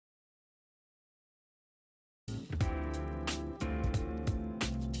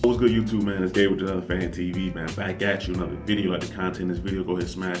What's good, YouTube, man? It's Dave with another Fan TV, man. Back at you, another video. Like the content in this video, go ahead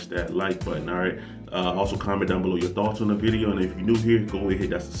and smash that like button, all right? Also comment down below your thoughts on the video, and if you're new here, go ahead and hit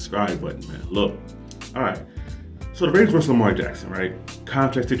that subscribe button, man. Look, all right. So the Ravens versus Lamar Jackson, right?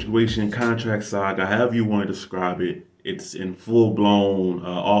 Contract situation, contract saga, however you want to describe it. It's in full-blown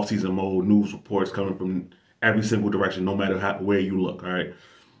off-season mode. News reports coming from every single direction, no matter where you look, all right?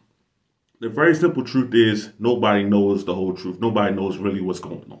 The very simple truth is nobody knows the whole truth. Nobody knows really what's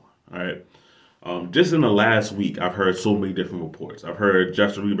going on, all right? Just in the last week, I've heard so many different reports. I've heard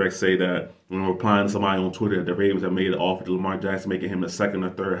Justin Rebeck say that when replying to somebody on Twitter that the Ravens have made an offer to Lamar Jackson, making him the second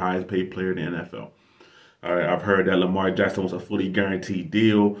or third highest paid player in the NFL. All right, I've heard that Lamar Jackson wants a fully guaranteed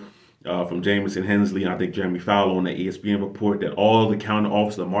deal from Jamison Hensley, and I think Jeremy Fowler on the ESPN report that all the counter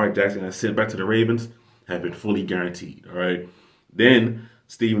offers Lamar Jackson has sent back to the Ravens have been fully guaranteed, all right? Then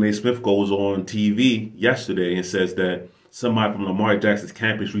Stephen A. Smith goes on TV yesterday and says that somebody from Lamar Jackson's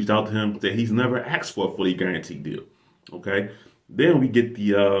campus reached out to him that he's never asked for a fully guaranteed deal. Okay. Then we get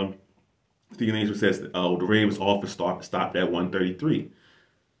the Stephen A. Smith says the Ravens offer stopped at 133.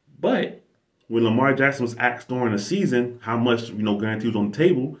 But when Lamar Jackson was asked during the season how much guarantee was on the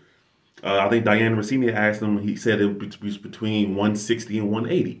table, I think Diana Rossini asked him. He said it was between 160 and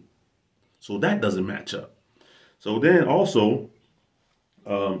 180. So that doesn't match up. So then also,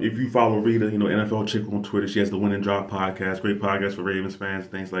 if you follow Rita, NFL chick on Twitter, she has the Win and Drop podcast, great podcast for Ravens fans,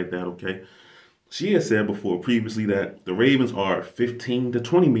 things like that, okay? She has said before previously that the Ravens are $15 to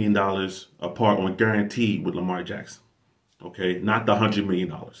 $20 million apart on guaranteed with Lamar Jackson, okay? Not the $100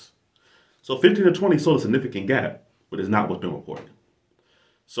 million. So 15 to 20 is still a significant gap, but it's not what's been reported.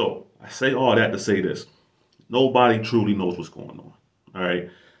 So I say all that to say this. Nobody truly knows what's going on, all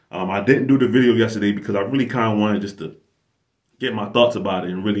right? I didn't do the video yesterday because I really kind of wanted just to get my thoughts about it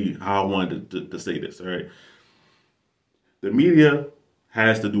and really how I wanted to say this, all right? The media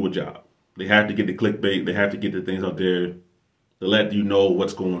has to do a job. They have to get the clickbait. They have to get the things out there to let you know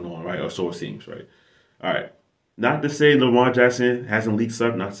what's going on, right? Or so it seems, right? All right. Not to say Lamar Jackson hasn't leaked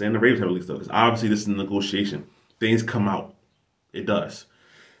stuff. Not saying the Ravens haven't leaked stuff. Because obviously this is a negotiation. Things come out. It does.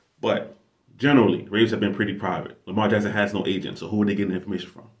 But generally, Ravens have been pretty private. Lamar Jackson has no agent. So who are they getting the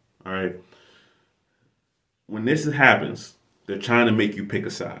information from? All right. When this happens, they're trying to make you pick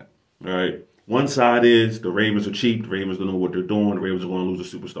a side, all right? One side is the Ravens are cheap. The Ravens don't know what they're doing. The Ravens are going to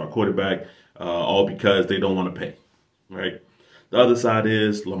lose a superstar quarterback, all because they don't want to pay, right? The other side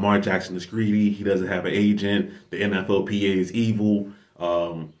is Lamar Jackson is greedy. He doesn't have an agent. The NFLPA is evil.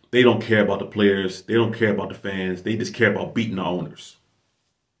 They don't care about the players. They don't care about the fans. They just care about beating the owners.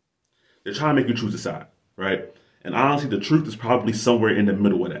 They're trying to make you choose a side, right? And honestly, the truth is probably somewhere in the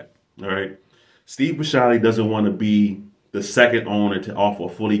middle of that, all right? Steve Bisciotti doesn't want to be the second owner to offer a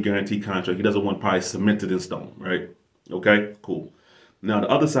fully guaranteed contract. He doesn't want probably cemented in stone, right? Okay, cool. Now, the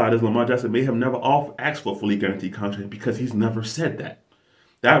other side is Lamar Jackson may have never asked for a fully guaranteed contract because he's never said that.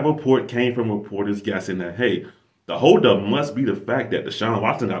 That report came from reporters guessing that, hey, the holdup must be the fact that Deshaun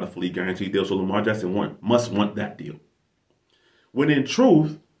Watson got a fully guaranteed deal, so Lamar Jackson must want that deal. When in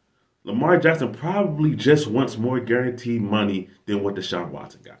truth, Lamar Jackson probably just wants more guaranteed money than what Deshaun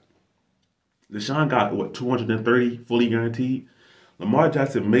Watson got. Deshaun got, what, 230 fully guaranteed? Lamar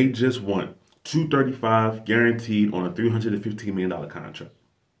Jackson may just want 235 guaranteed on a $315 million contract.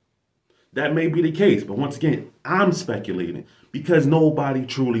 That may be the case, but once again, I'm speculating because nobody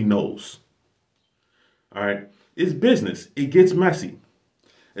truly knows. All right? It's business. It gets messy.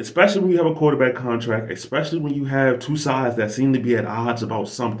 Especially when you have a quarterback contract, especially when you have two sides that seem to be at odds about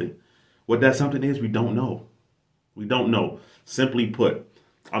something. What that something is, we don't know. We don't know. Simply put,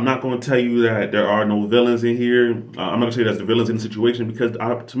 I'm not going to tell you that there are no villains in here. I'm not going to say there's the villains in the situation because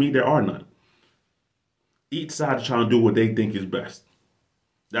to me, there are none. Each side is trying to do what they think is best.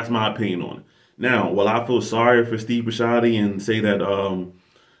 That's my opinion on it. Now, will I feel sorry for Steve Bisciotti and say that,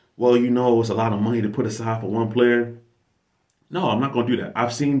 well, it's a lot of money to put aside for one player? No, I'm not going to do that.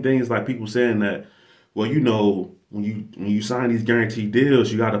 I've seen things like people saying that, well, when you sign these guaranteed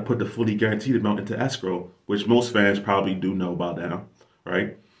deals, you got to put the fully guaranteed amount into escrow, which most fans probably do know about now.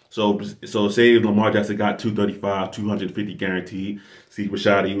 Right? So say Lamar Jackson got 235, 250 guaranteed. Steve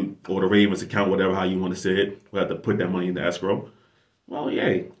Bisciotti or the Ravens account, whatever how you want to say it, will have to put that money into escrow. Well,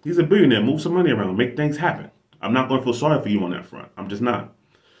 yay. He's a billionaire. Move some money around. Make things happen. I'm not going to feel sorry for you on that front. I'm just not.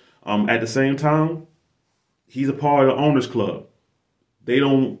 At the same time, he's a part of the owners club. He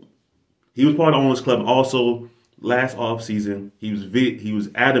was part of the owners club. Also, last offseason, he was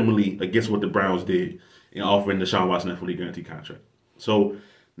adamantly against what the Browns did in offering Deshaun Watson that fully guaranteed contract. So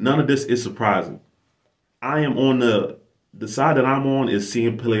none of this is surprising. I am on the side that I'm on is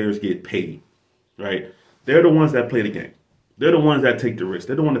seeing players get paid, right? They're the ones that play the game. They're the ones that take the risk.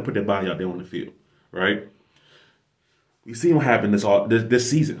 They're the ones that put their body out there on the field, right? We see what happened this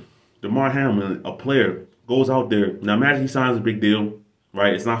season. Damar Hamlin, a player, goes out there. Now imagine he signs a big deal,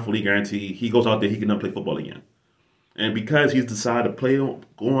 right? It's not fully guaranteed. He goes out there, he can never play football again. And because he's decided to play, going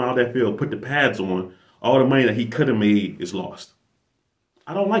out that field, put the pads on, all the money that he could have made is lost.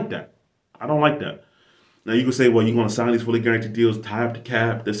 I don't like that. I don't like that. Now you can say, well, you're going to sign these fully guaranteed deals, tie up the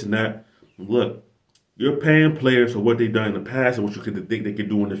cap, this and that. Look, you're paying players for what they've done in the past and what you could think they can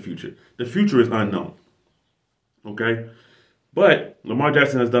do in the future. The future is unknown. Okay? But Lamar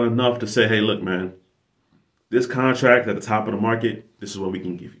Jackson has done enough to say, hey, look, man, this contract at the top of the market, this is what we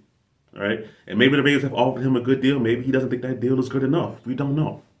can give you. All right? And maybe the Ravens have offered him a good deal. Maybe he doesn't think that deal is good enough. We don't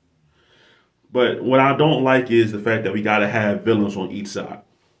know. But what I don't like is the fact that we got to have villains on each side.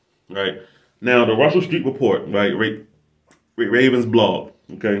 Right? Now, the Russell Street Report, right, Ravens blog,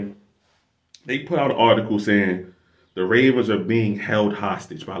 okay, they put out an article saying the Ravens are being held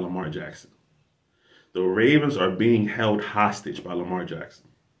hostage by Lamar Jackson. The Ravens are being held hostage by Lamar Jackson.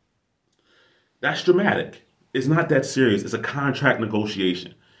 That's dramatic. It's not that serious. It's a contract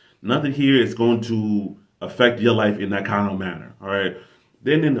negotiation. Nothing here is going to affect your life in that kind of manner, all right?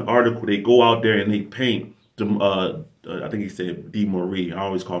 Then in the article, they go out there and they paint, I think he said DeMaurice. I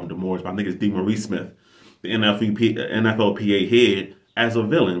always call him DeMaurice, but I think it's DeMaurice Smith, the NFLPA head, as a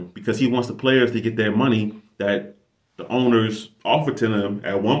villain because he wants the players to get their money that the owners offered to them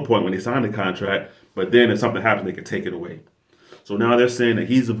at one point when they signed the contract, but then if something happens, they can take it away. So now they're saying that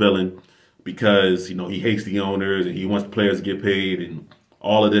he's a villain because, you know, he hates the owners and he wants the players to get paid and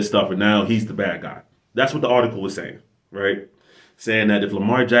all of this stuff, and now he's the bad guy. That's what the article was saying, right? Saying that if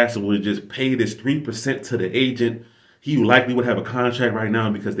Lamar Jackson would just pay this 3% to the agent, he likely would have a contract right now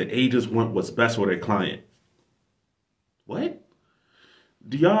because the agents want what's best for their client. What?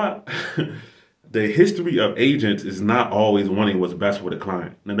 Do y'all... The history of agents is not always wanting what's best for the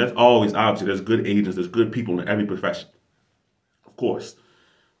client. And that's always, obviously, there's good agents, there's good people in every profession. Of course.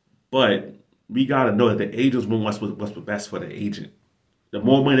 But we got to know that the agents want what's best for the agent. The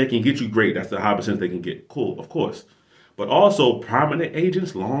more money they can get you, great. That's the high percentage they can get. Cool, of course. But also, prominent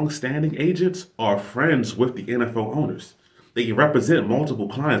agents, long-standing agents, are friends with the NFL owners. They represent multiple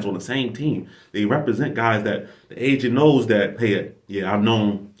clients on the same team. They represent guys that the agent knows that, hey, yeah, I've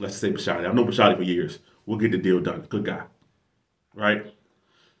known, let's say Bashadi. I've known Bashadi for years. We'll get the deal done. Good guy. Right?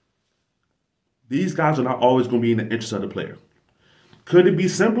 These guys are not always going to be in the interest of the player. Could it be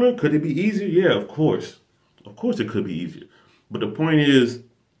simpler? Could it be easier? Yeah, of course. Of course it could be easier. But the point is,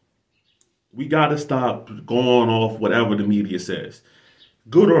 we got to stop going off whatever the media says.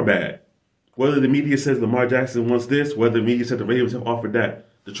 Good or bad. Whether the media says Lamar Jackson wants this, whether the media said the Ravens have offered that.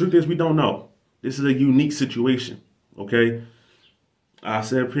 The truth is we don't know. This is a unique situation, okay? I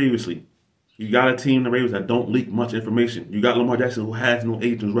said previously, you got a team, the Ravens, that don't leak much information. You got Lamar Jackson who has no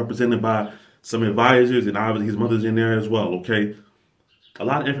agents, represented by some advisors, and obviously his mother's in there as well, okay? A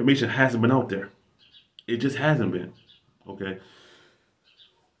lot of information hasn't been out there. It just hasn't been, okay?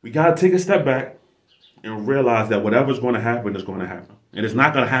 We got to take a step back and realize that whatever's going to happen is going to happen. And it's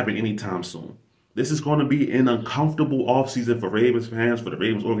not going to happen anytime soon. This is going to be an uncomfortable offseason for Ravens fans, for the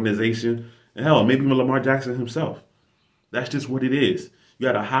Ravens organization, and hell, maybe even Lamar Jackson himself. That's just what it is. You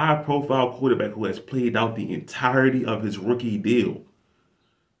got a high-profile quarterback who has played out the entirety of his rookie deal.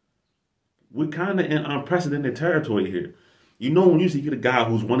 We're kind of in unprecedented territory here. You know when you see a guy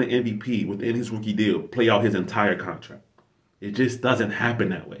who's won an MVP within his rookie deal play out his entire contract. It just doesn't happen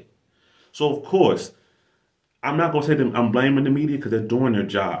that way. So, of course, I'm not going to say that I'm blaming the media because they're doing their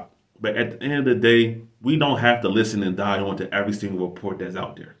job. But at the end of the day, we don't have to listen and dive onto every single report that's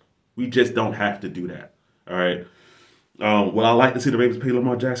out there. We just don't have to do that. All right. Would I like to see the Ravens pay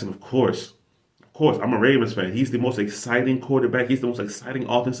Lamar Jackson? Of course. Of course. I'm a Ravens fan. He's the most exciting quarterback. He's the most exciting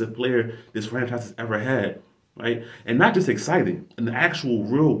offensive player this franchise has ever had. Right. And not just exciting, an actual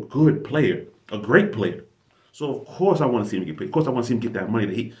real good player, a great player. So, of course, I want to see him get paid. Of course, I want to see him get that money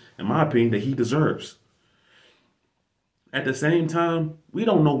that he, in my opinion, that he deserves. At the same time, we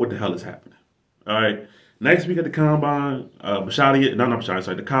don't know what the hell is happening. All right. Next week at the Combine, DeCosta,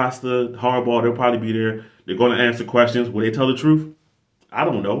 Harbaugh, they'll probably be there. They're going to answer questions. Will they tell the truth? I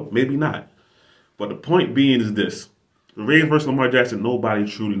don't know. Maybe not. But the point being is this. The Ravens versus Lamar Jackson, nobody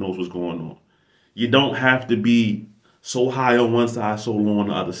truly knows what's going on. You don't have to be so high on one side, so low on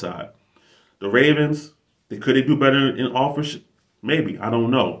the other side. The Ravens, could they do better in offers? Maybe. I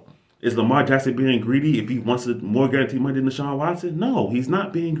don't know. Is Lamar Jackson being greedy if he wants more guaranteed money than Deshaun Watson? No, he's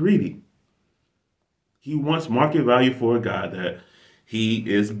not being greedy. He wants market value for a guy that he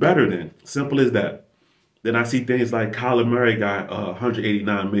is better than. Simple as that. Then I see things like Kyler Murray got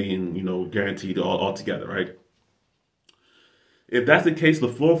 $189 million, guaranteed altogether, right? If that's the case, the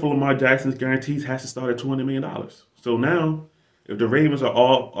floor for Lamar Jackson's guarantees has to start at $200 million. So now, if the Ravens are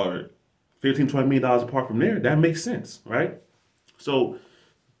 $15, $20 million apart from there, that makes sense, right? So,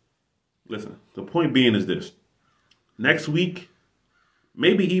 listen, the point being is this. Next week,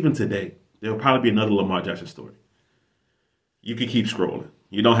 maybe even today, there'll probably be another Lamar Jackson story. You can keep scrolling.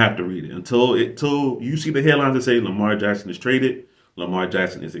 You don't have to read it until you see the headlines that say Lamar Jackson is traded, Lamar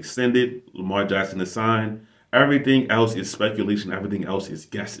Jackson is extended, Lamar Jackson is signed. Everything else is speculation. Everything else is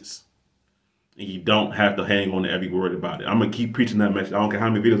guesses. And you don't have to hang on to every word about it. I'm going to keep preaching that message. I don't care how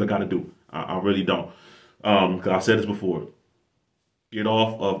many videos I got to do. I really don't. Because I said this before. Get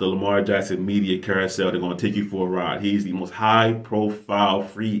off of the Lamar Jackson media carousel. They're going to take you for a ride. He's the most high-profile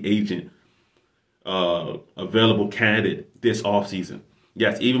free agent available candidate this offseason.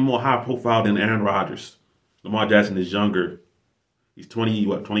 Yes, even more high-profile than Aaron Rodgers. Lamar Jackson is younger. He's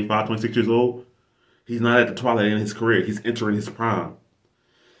 25, 26 years old. He's not at the twilight in his career. He's entering his prime.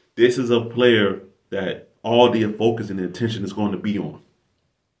 This is a player that all the focus and the attention is going to be on.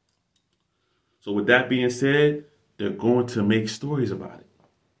 So with that being said, they're going to make stories about it.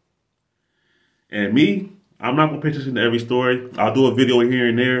 And me, I'm not going to pitch this into every story. I'll do a video here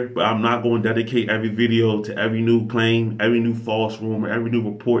and there, but I'm not going to dedicate every video to every new claim, every new false rumor, every new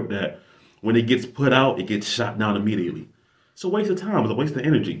report that when it gets put out, it gets shot down immediately. It's a waste of time. It's a waste of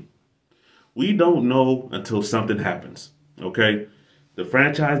energy. We don't know until something happens, okay? The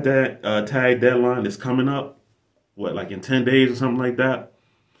franchise tag deadline is coming up, like in 10 days or something like that?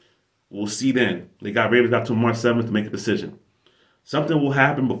 We'll see then. Ravens got till March 7th to make a decision. Something will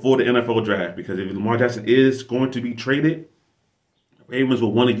happen before the NFL draft because if Lamar Jackson is going to be traded, Ravens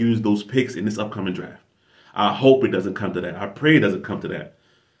will want to use those picks in this upcoming draft. I hope it doesn't come to that. I pray it doesn't come to that.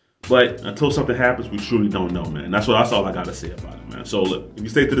 But until something happens, we truly don't know, man. That's all I got to say about it, man. So, look, if you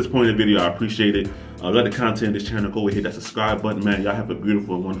stay to this point in the video, I appreciate it. Like the content of this channel, go ahead, hit that subscribe button, man. Y'all have a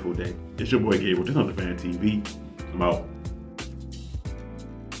beautiful and wonderful day. It's your boy Gabriel, just on the Fan TV. I'm out.